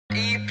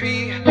EP,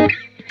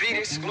 beat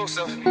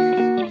exclusive.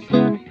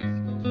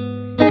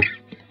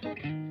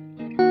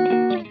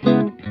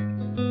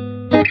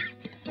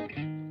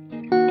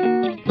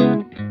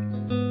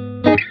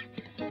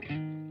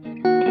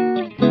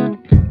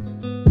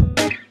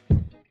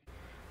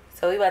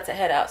 So we about to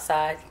head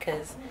outside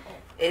because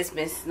it's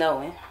been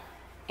snowing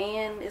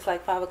and it's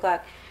like 5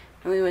 o'clock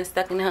and we've been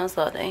stuck in the house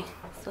all day.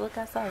 So look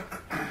outside.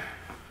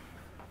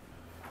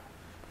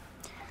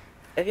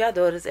 If y'all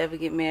daughters ever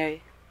get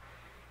married,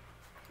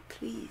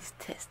 please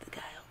test the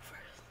guy out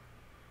first.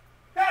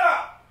 Shut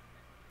up!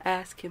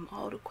 Ask him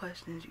all the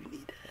questions you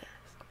need to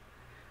ask.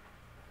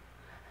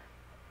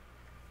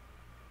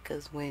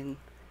 Because when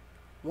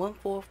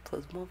 1/4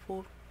 plus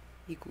 1/4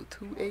 equal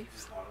 2/8.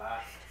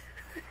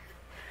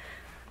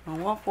 And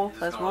 1/4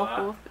 plus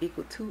 1/4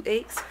 equal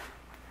 2/8.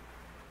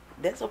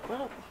 That's a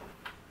problem.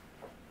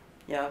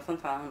 Y'all,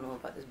 sometimes I don't know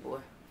about this boy.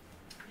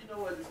 You know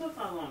what? Sometimes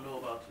I don't know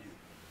about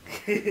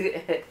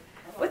you.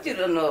 What you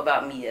don't know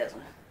about me,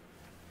 Ezra?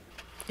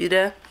 You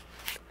done?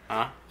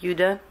 Huh? You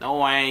done?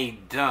 No, I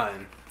ain't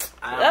done.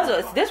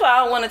 That's why I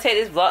don't want to take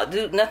this vlog,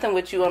 do nothing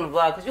with you on the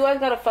vlog, because you always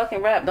got a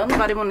fucking rap. Don't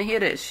nobody want to hear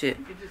that shit.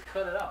 You can just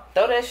cut it out.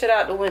 Throw that shit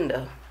out the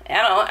window.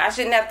 I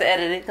shouldn't have to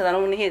edit it, because I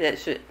don't want to hear that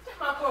shit. Take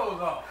my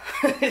clothes off.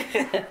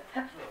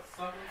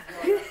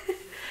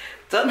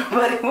 Don't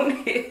nobody want to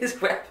hear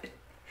his rapping.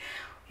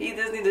 He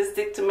just need to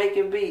stick to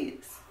making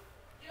beats.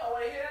 You don't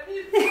want to hear that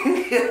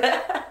music.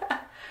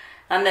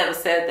 I never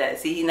said that.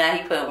 See, now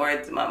he putting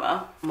words in my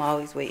mouth. I'm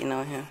always waiting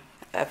on him.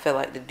 I feel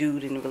like the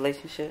dude in the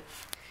relationship.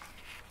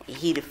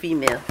 He the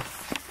female.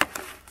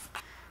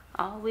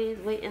 Always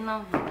waiting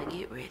on him. Like,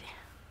 get ready.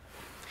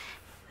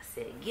 I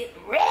said, get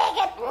ready,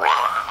 get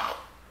ready.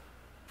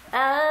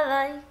 I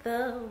like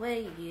the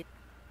way you...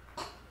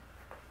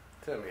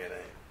 Tell me it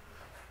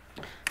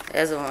ain't.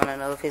 Ezra want to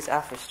know if his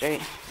outfit's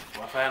straight.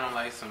 Well, if I had on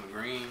like some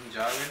green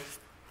joggers.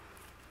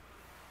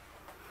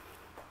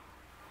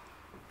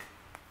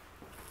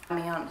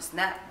 Me on the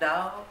snap,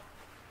 dog.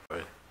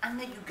 What? I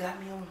know you got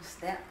me on the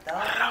snap, dog.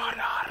 No.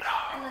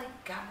 I know you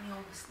got me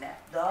on the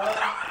snap, dog.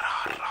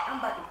 I'm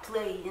about to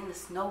play in the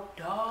snow,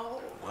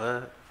 dog.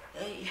 What?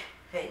 Hey.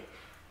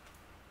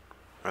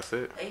 That's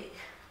it? Hey.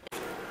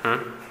 Huh?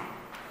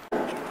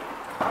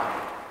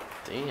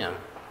 Damn.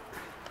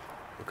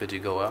 Well, could you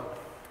go out?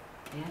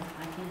 Yeah,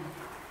 I can.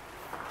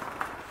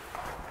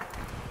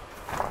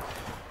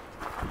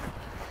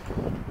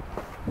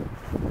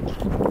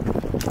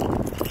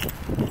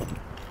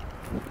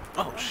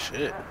 Oh,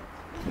 shit.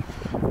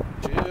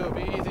 Chill,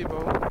 be easy,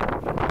 bro.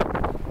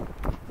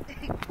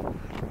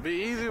 Be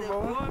easy,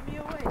 bro. Blowing me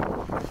away.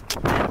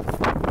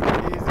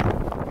 Be easy.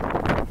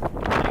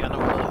 I ain't got no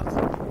gloves.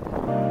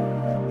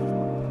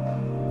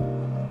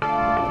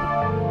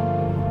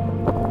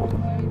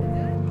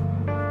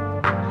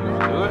 You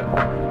wanna do it?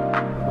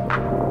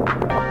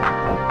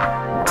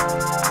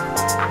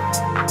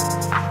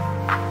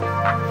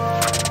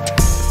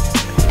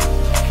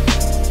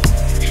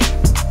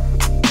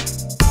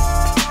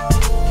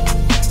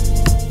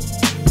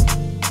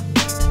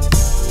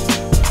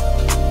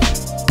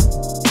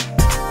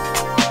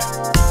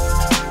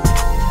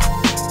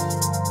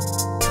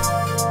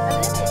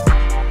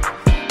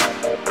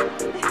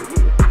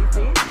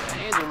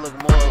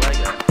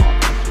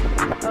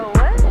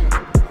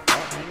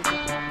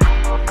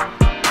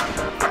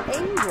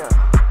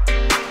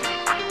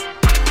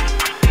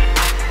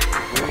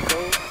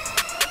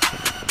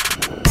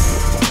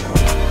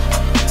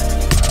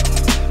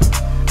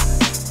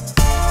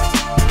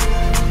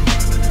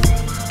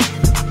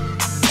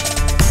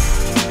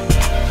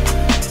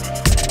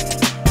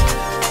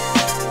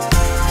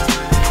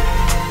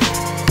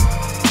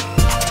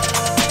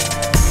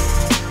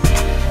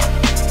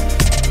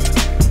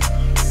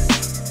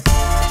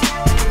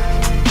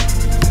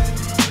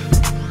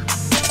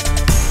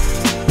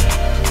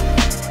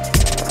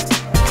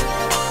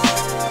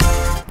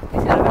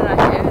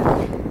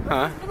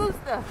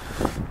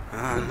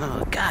 I don't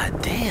know.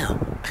 God damn.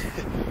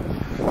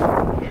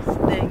 This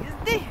thing is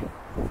deep.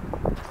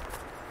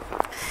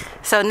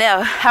 So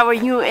now, how are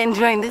you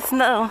enjoying the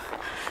snow? I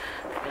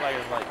feel like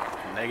it's like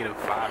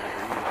 -5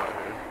 degrees out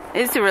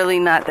here. It's really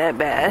not that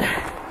bad.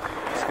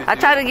 I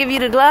tried to give you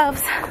the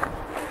gloves.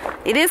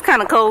 It is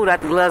kind of cold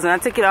without the gloves, and I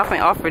took it off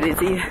and offered it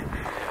to you.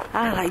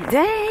 I was like,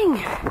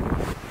 dang.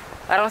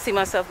 I don't see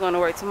myself going to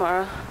work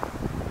tomorrow.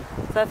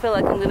 So I feel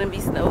like I'm going to be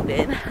snowed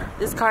in.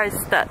 This car is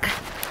stuck.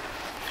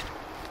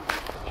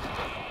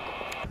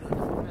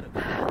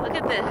 Look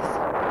at this.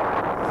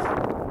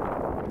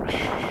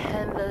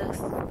 And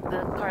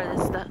the car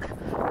is stuck.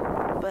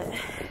 But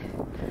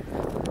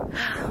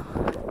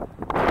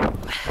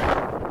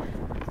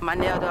my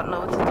nail don't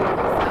know what to do.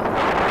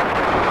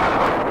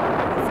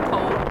 So it's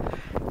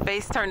cold.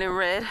 Face turning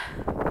red.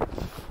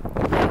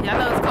 Y'all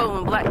know it's cold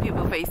when black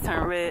people face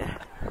turn red.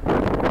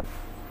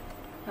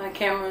 My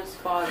camera's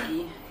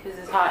foggy because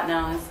it's hot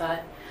now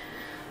inside.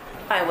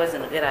 Probably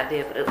wasn't a good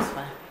idea, but it was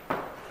fun.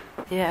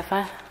 You had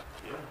fun?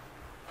 Yeah.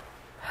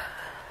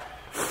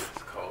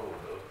 It's cold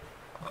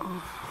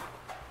though.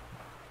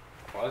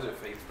 Why does your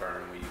face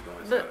burn when you go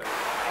inside? Look.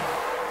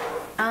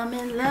 I'm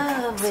in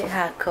love with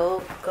hot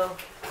cocoa.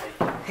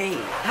 Hey,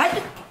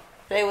 hi.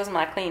 Today was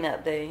my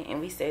cleanup day, and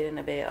we stayed in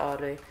the bed all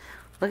day.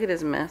 Look at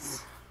this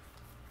mess.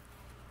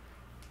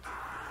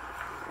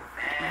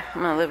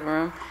 My living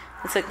room.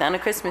 I took down the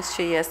Christmas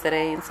tree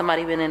yesterday, and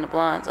somebody been in the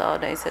blinds all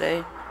day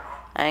today.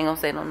 I ain't gonna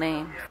say no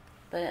name.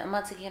 But I'm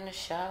about to get in the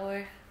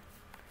shower.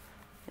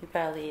 We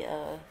probably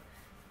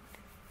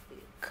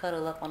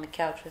cuddle up on the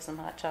couch with some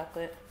hot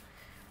chocolate.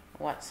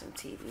 Watch some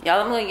TV. Y'all,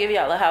 I'm gonna give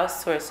y'all a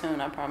house tour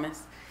soon, I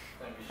promise.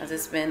 I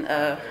just been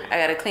I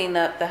gotta clean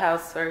up the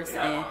house first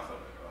and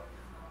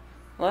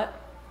what?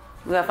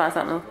 We gotta find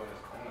something new.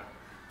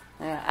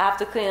 Yeah, I have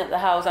to clean up the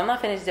house. I'm not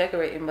finished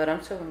decorating, but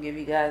I'm still gonna give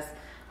you guys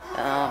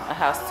a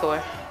house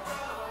tour.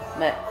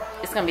 But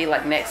it's gonna be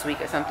like next week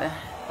or something.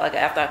 Like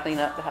after I clean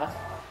up the house.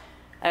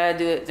 I gotta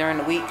do it during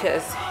the week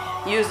because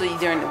usually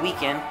during the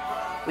weekend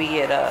we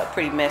get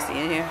pretty messy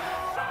in here.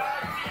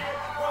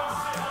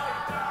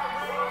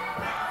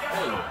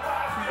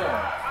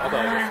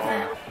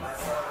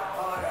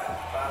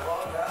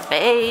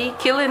 Hey,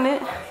 killing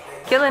it,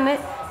 killing it,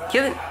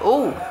 killing.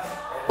 Ooh,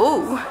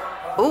 ooh,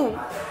 ooh,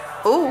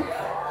 ooh,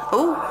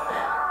 ooh,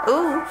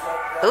 ooh,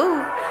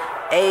 ooh.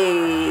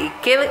 Hey,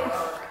 kill it,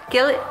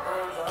 kill it,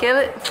 kill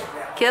it,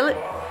 kill it.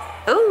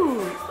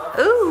 Ooh,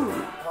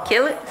 ooh,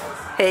 kill it.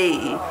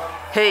 Hey,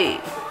 hey,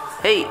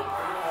 hey,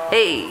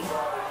 hey.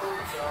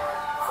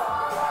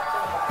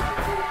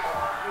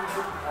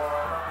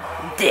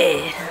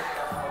 Dead.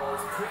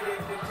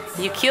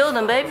 You killed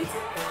him, baby.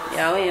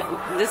 Yeah,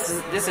 this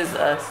is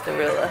us, the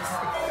real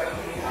us.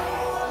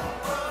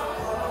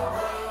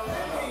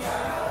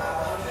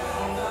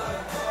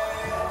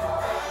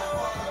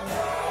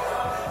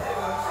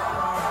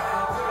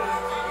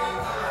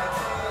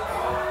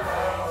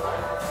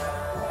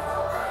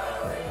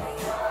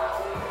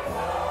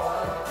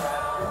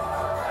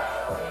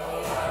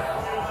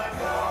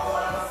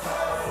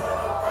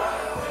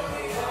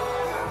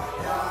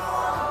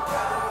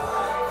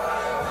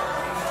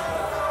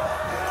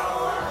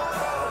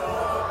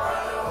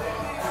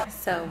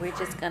 So we're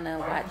just gonna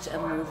watch a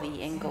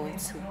movie and go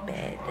to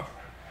bed.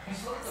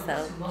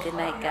 So good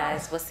night,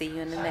 guys. We'll see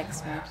you in the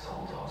next one.